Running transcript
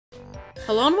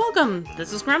Hello and welcome!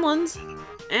 This is Gremlins,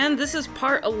 and this is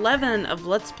part 11 of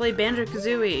Let's Play Banjo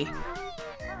Kazooie.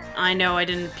 I know I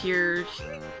didn't appear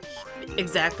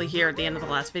exactly here at the end of the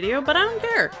last video, but I don't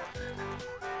care.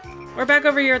 We're back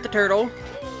over here at the turtle.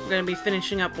 We're gonna be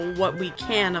finishing up what we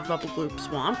can of Bubble Gloop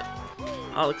Swamp.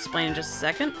 I'll explain in just a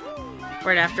second.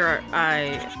 Right after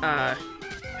I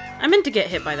meant to get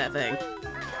hit by that thing.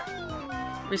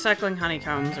 Recycling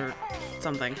honeycombs or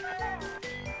something.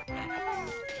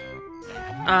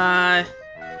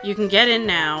 You can get in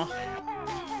now.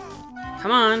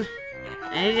 Come on.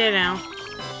 Any day now.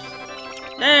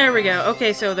 There we go.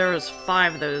 Okay, so there was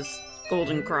 5 of those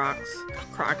golden crocs.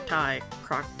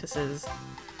 Croctuses.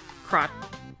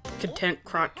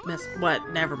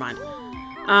 What? Never mind.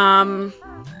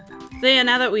 So yeah,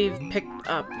 now that we've picked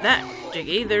up that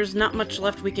Jiggy, there's not much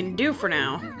left we can do for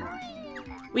now.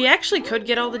 We actually could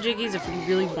get all the Jiggies if we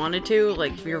really wanted to,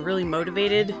 like if we were really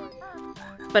motivated.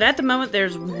 But at the moment,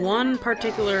 there's one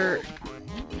particular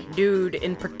dude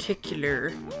in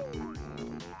particular.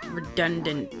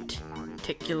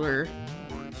 Redundant-ticular.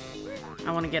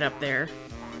 I want to get up there.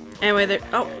 Anyway, there-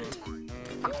 oh!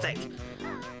 For fuck's sake.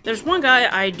 There's one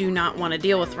guy I do not want to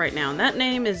deal with right now, and that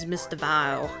name is Mr.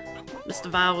 Vile. Mr.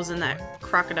 Vile was in that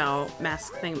crocodile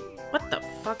mask thing. What the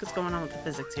fuck is going on with the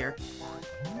physics here?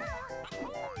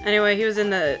 Anyway, he was in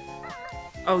the...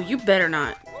 Oh, you better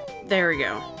not. There we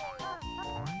go.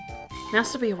 There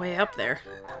has to be a way up there.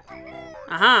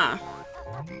 Aha!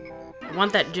 I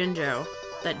want that Jinjo.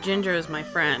 That Jinjo is my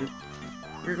friend.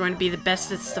 We're going to be the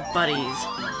bestest of buddies.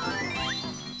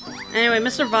 Anyway,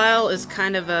 Mr. Vile is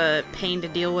kind of a pain to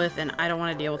deal with, and I don't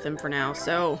want to deal with him for now.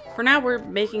 So, for now, we're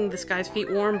making this guy's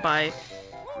feet warm by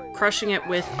crushing it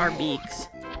with our beaks.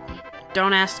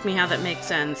 Don't ask me how that makes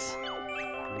sense.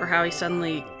 Or how he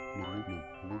suddenly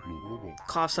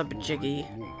coughs up a Jiggy.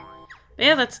 But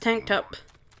yeah, that's Tank Tup.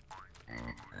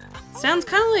 Sounds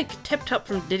kind of like Tip Tup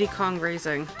from Diddy Kong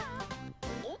Racing.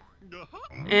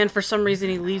 And for some reason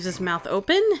he leaves his mouth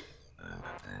open.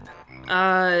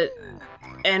 And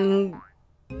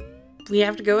we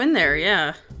have to go in there,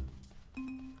 yeah.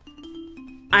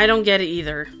 I don't get it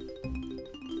either.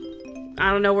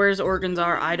 I don't know where his organs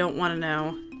are. I don't want to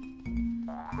know.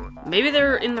 Maybe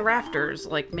they're in the rafters.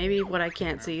 Like, maybe what I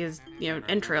can't see is, you know,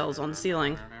 entrails on the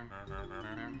ceiling.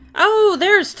 Oh,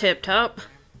 there's Tip Tup.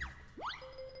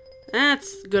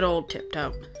 That's good old Tip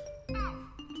Tup.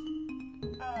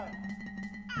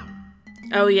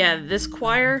 Oh yeah, this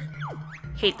choir?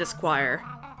 Hate this choir.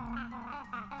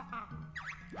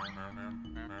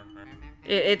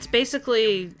 It's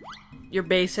basically your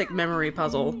basic memory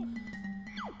puzzle.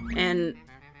 And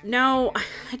no,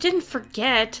 I didn't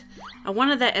forget. I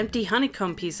wanted that empty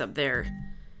honeycomb piece up there.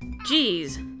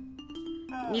 Jeez.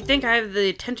 You'd think I have the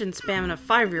attention span of a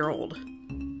 5-year-old.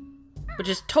 Which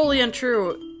is totally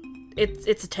untrue.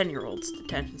 It's a 10-year-old's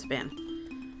attention span.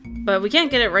 But we can't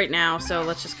get it right now, so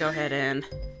let's just go ahead and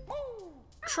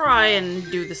try and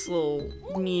do this little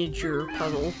miniature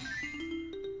puzzle.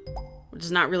 Which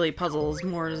is not really a puzzle, it's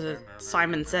more as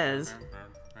Simon Says.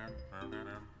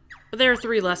 But there are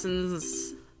 3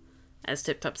 lessons, as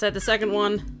Tip Tup said, the second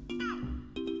one.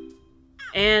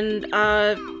 And,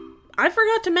 I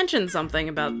forgot to mention something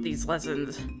about these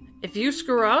lessons. If you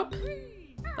screw up,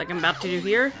 like I'm about to do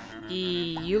here,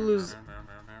 you lose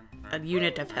a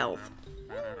unit of health.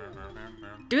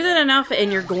 Do that enough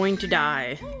and you're going to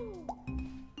die.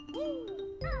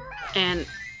 And...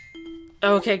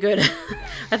 okay, good.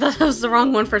 I thought that was the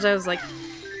wrong one first. I was like...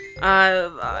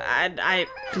 I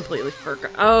completely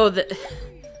forgot. Oh,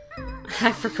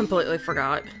 I completely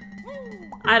forgot.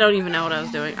 I don't even know what I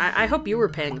was doing. I hope you were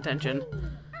paying attention.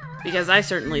 Because I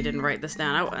certainly didn't write this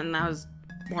down. And I was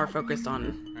more focused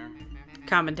on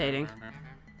commentating.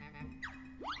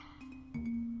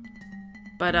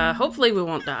 But, hopefully we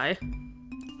won't die.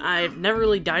 I've never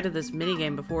really died at this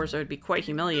minigame before, so it'd be quite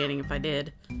humiliating if I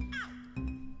did.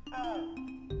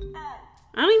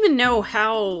 I don't even know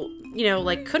how, you know,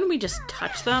 like, couldn't we just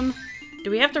touch them?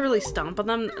 Do we have to really stomp on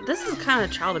them? This is kind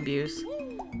of child abuse.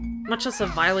 Much less a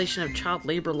violation of child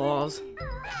labor laws.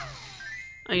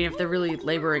 I mean, if they're really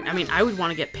laboring, I mean, I would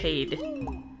want to get paid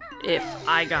if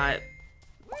I got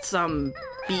some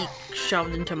beak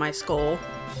shoved into my skull.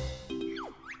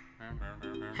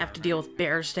 Have to deal with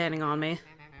bears standing on me.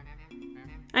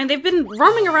 And they've been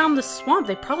roaming around the swamp.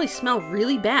 They probably smell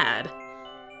really bad.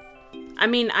 I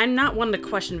mean, I'm not one to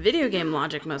question video game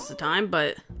logic most of the time,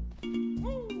 but...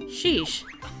 sheesh.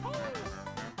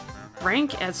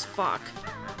 Rank as fuck.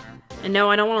 And no,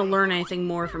 I don't want to learn anything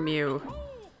more from you,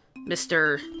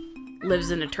 Mr.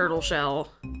 Lives in a turtle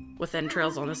shell with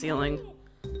entrails on the ceiling.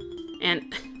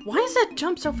 And why is that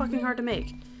jump so fucking hard to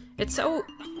make? It's so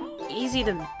easy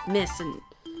to miss,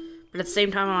 but at the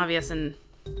same time obvious, and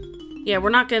yeah,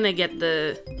 we're not gonna get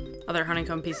the other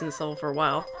honeycomb piece in this level for a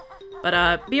while.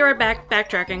 But be right back,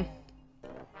 backtracking.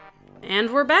 And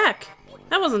we're back!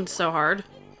 That wasn't so hard.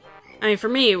 I mean, for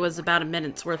me it was about a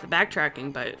minute's worth of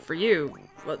backtracking, but for you,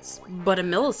 what's but a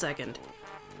millisecond?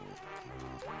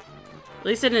 At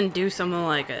least I didn't do something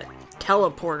like a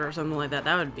teleport or something like that.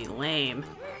 That would be lame.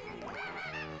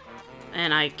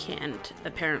 And I can't,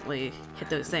 apparently, hit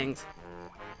those things.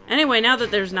 Anyway, now that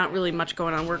there's not really much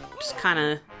going on, we're just kind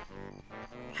of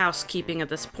housekeeping at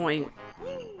this point,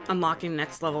 unlocking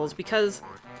next levels, because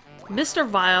Mr.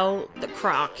 Vile, the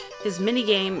Croc, his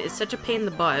minigame is such a pain in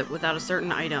the butt without a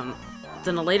certain item. It's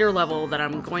in a later level that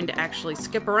I'm going to actually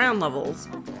skip around levels.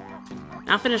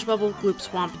 Not finish Bubble Gloop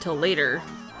Swamp until later,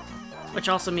 which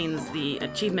also means the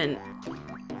achievement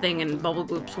thing in Bubble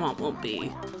Gloop Swamp won't be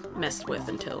messed with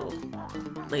until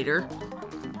later.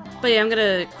 But yeah, I'm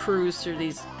gonna cruise through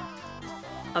these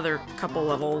other couple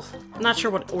levels. I'm not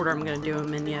sure what order I'm gonna do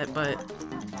them in yet, but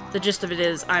the gist of it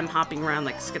is I'm hopping around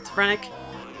like schizophrenic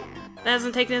that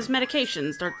hasn't taken his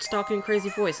medication, start stalking crazy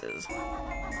voices.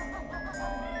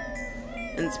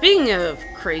 And speaking of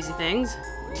crazy things,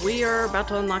 we are about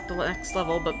to unlock the next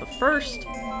level, but first,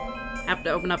 I have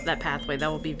to open up that pathway.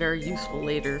 That will be very useful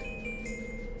later.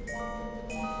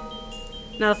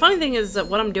 Now, the funny thing is that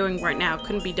what I'm doing right now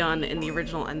couldn't be done in the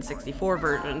original N64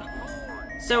 version,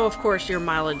 so of course your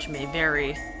mileage may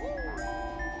vary.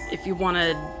 If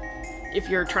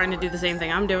you're trying to do the same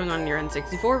thing I'm doing on your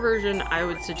N64 version, I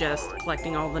would suggest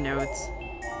collecting all the notes,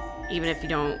 even if you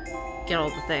don't get all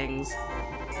the things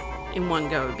in one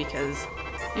go, because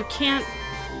you can't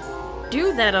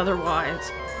do that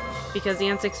otherwise, because the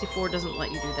N64 doesn't let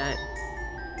you do that.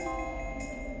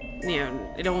 You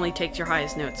know, it only takes your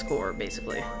highest note score,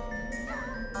 basically.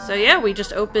 So yeah, we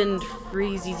just opened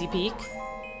Freeze Easy Peak,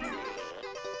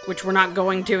 which we're not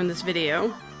going to in this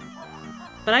video.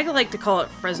 But I like to call it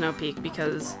Fresno Peak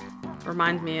because it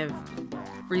reminds me of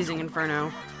Freezing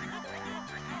Inferno.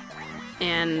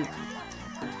 And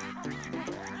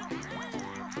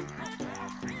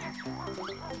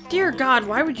dear God,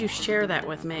 why would you share that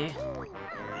with me?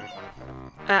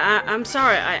 I'm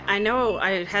sorry, I know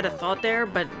I had a thought there,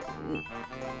 but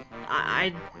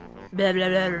I blah, blah,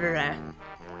 blah, blah, blah.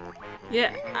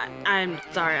 Yeah, I'm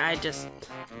sorry,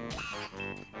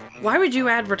 why would you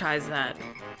advertise that?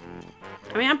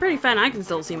 I mean, I'm pretty fat and I can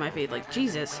still see my feet, like,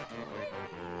 Jesus.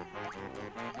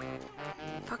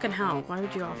 Fucking hell, why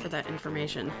would you offer that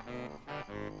information?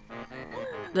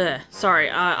 Ugh, sorry,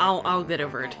 I'll get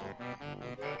over it.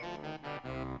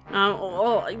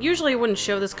 Well, usually I wouldn't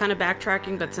show this kind of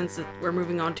backtracking, but since we're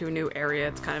moving on to a new area,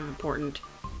 it's kind of important.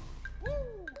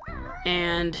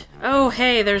 And, oh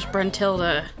hey, there's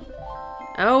Brentilda.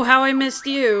 Oh, how I missed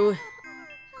you.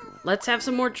 Let's have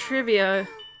some more trivia.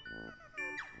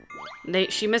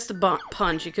 She missed a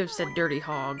pun. She could have said dirty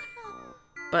hog.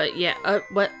 But yeah,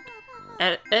 what?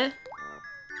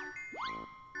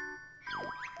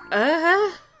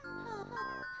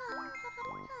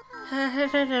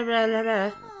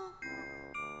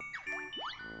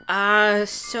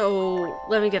 So,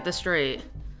 let me get this straight.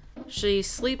 She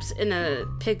sleeps in a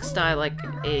pigsty like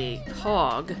a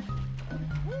hog.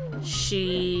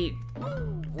 She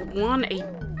won a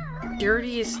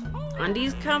Dirtiest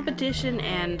undies competition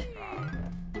and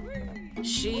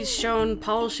she's shown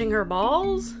polishing her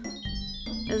balls?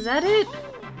 Is that it?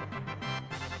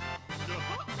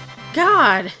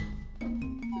 God!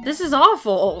 This is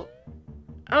awful!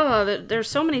 Oh, there's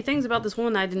so many things about this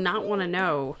woman I did not want to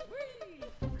know.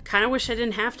 I kind of wish I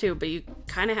didn't have to, but you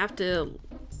kind of have to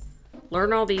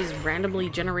learn all these randomly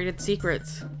generated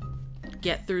secrets.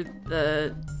 Get through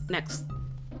the next...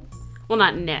 Well,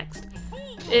 not next.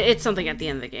 It's something at the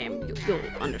end of the game. You'll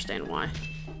understand why.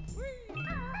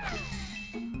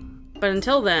 But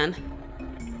until then...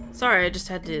 Sorry, I just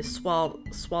had to swallow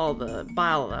the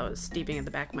bile that was steeping at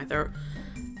the back of my throat.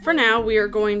 For now, we are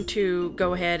going to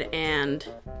go ahead and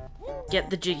get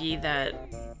the Jiggy that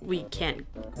we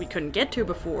couldn't get to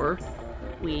before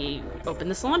we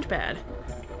opened this launch pad.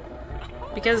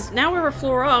 Because now we're a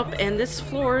floor up, and this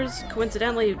floor is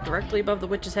coincidentally directly above the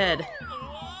witch's head.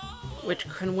 Which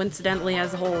coincidentally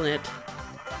has a hole in it.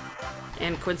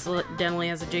 And coincidentally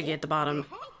has a Jiggy at the bottom.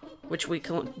 Which we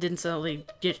coincidentally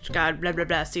get, God, blah blah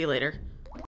blah, see you later.